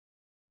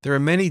There are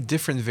many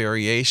different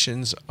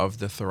variations of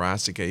the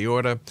thoracic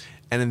aorta,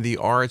 and in the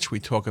arch, we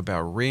talk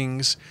about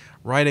rings.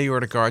 Right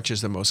aortic arch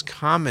is the most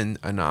common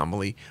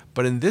anomaly,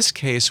 but in this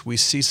case, we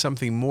see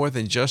something more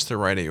than just the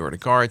right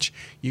aortic arch.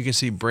 You can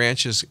see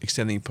branches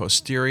extending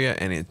posterior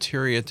and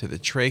anterior to the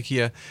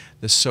trachea,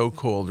 the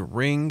so-called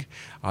ring.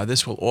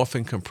 This will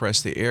often compress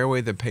the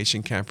airway. The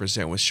patient can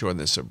present with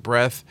shortness of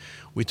breath.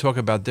 We talk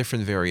about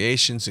different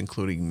variations,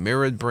 including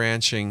mirrored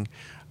branching,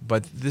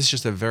 but this is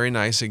just a very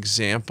nice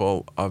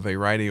example of a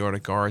right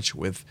aortic arch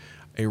with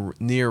a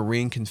near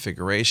ring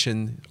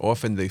configuration.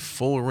 Often the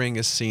full ring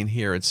is seen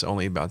here. It's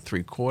only about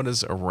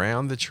 3/4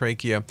 around the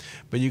trachea,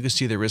 but you can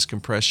see there is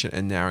compression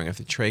and narrowing of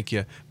the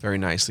trachea, very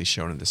nicely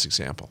shown in this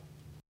example.